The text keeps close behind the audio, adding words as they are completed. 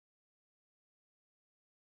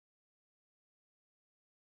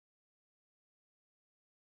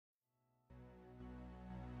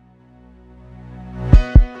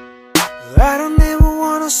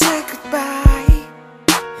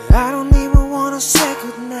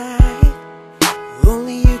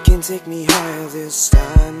take me higher this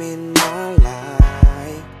time in my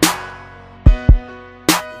life.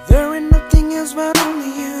 There ain't nothing else but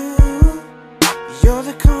only you. You're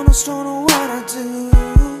the cornerstone of what I do.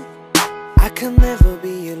 I can never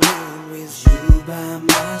be alone with you by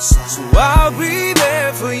my side. So I'll be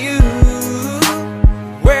there for you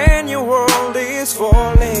when your world is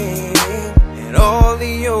falling and all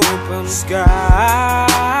the open skies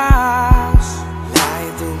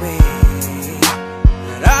light the way.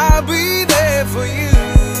 And I'll be there for you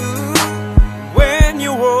when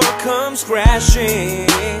your world comes crashing.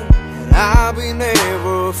 And I'll be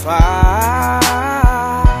never far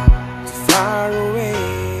away.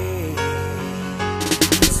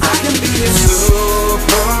 I can be a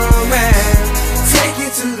Superman, take you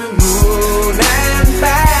to the moon and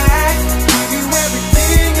back, give you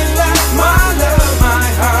everything in life, my love, my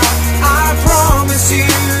heart. I promise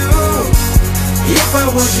you, if I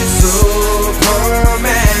was your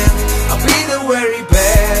Superman, I'll be the very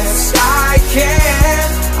best I can.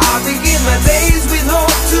 I'll begin my days with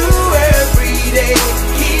hope to every day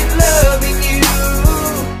keep loving you,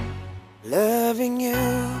 loving you.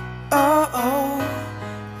 Oh, oh,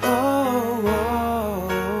 oh, oh.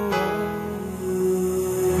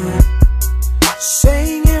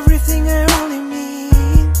 Saying everything I only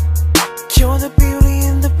mean, you're the beauty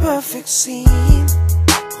in the perfect scene.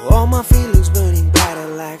 All my feelings burning brighter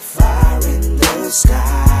like fire in the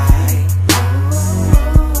sky.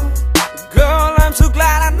 Girl, I'm so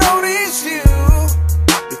glad I noticed you.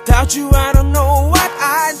 Without you I don't know what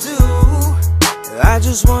I'd do. I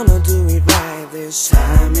just wanna do it right this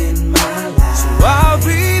time in my life. So I'll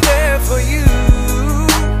be there for you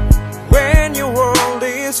when your world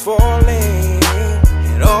is falling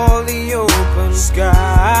and all the open skies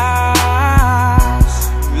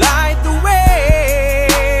light the way.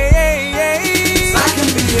 I can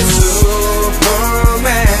be a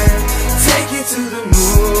Superman, take you to the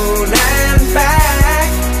moon and back,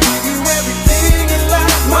 give you everything in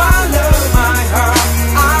life, my love, my heart.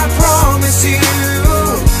 I promise you,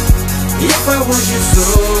 if I was your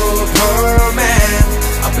Superman,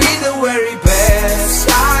 I'll be the very best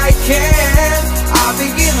I can. I'll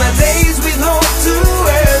begin my days with hope to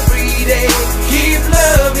every day keep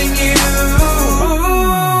loving you.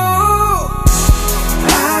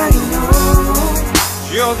 I know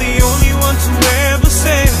you're the only one to ever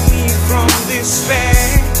save me from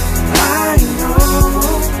despair. I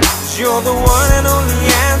know you're the one and only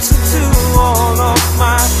answer to all of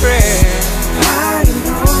my prayers. I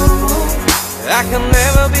know I can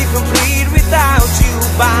never be complete without you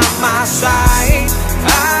by my side.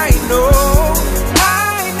 I know